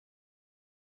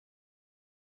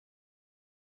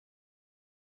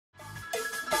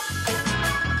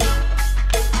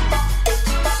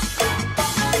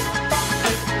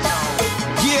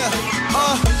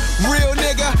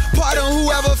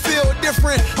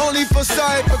different. Only for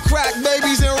sorry for crack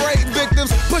babies and rape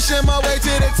victims. Pushing my way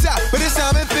to the top, but this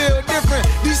time it feel different.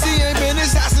 DC ain't been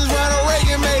this hot since Ronald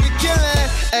Reagan made a killing.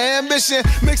 Ambition,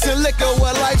 mixing liquor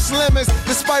with life's limits.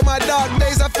 Despite my dark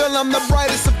days, I feel I'm the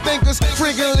brightest of thinkers.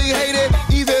 Frequently hated,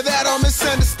 either that or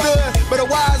misunderstood. But a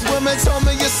wise woman told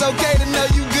me it's okay to know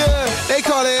you good. They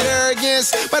call it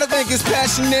arrogance, but I think it's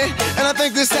passionate. And I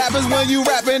think this happens when you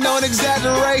rapping, don't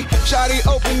exaggerate. Shawty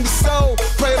open the soul,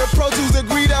 pray the Pro Tools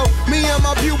agree though. Me and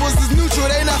my pupils is neutral,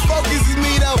 they not focused as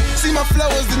me though. See my flow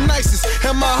is the nicest,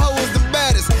 and my hoe is the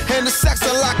baddest. And the sex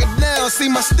I lock it down, see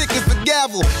my stick is the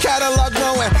gavel. Catalog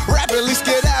growing, rapidly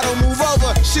skedaddle, move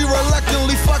over. She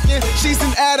reluctantly fucking, she's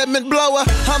an adamant blower.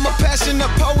 I'm a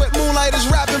passionate poet, Moonlight is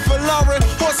rapping for Lauren.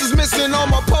 Horses missing on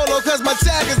my polo, cause my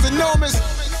tag is enormous.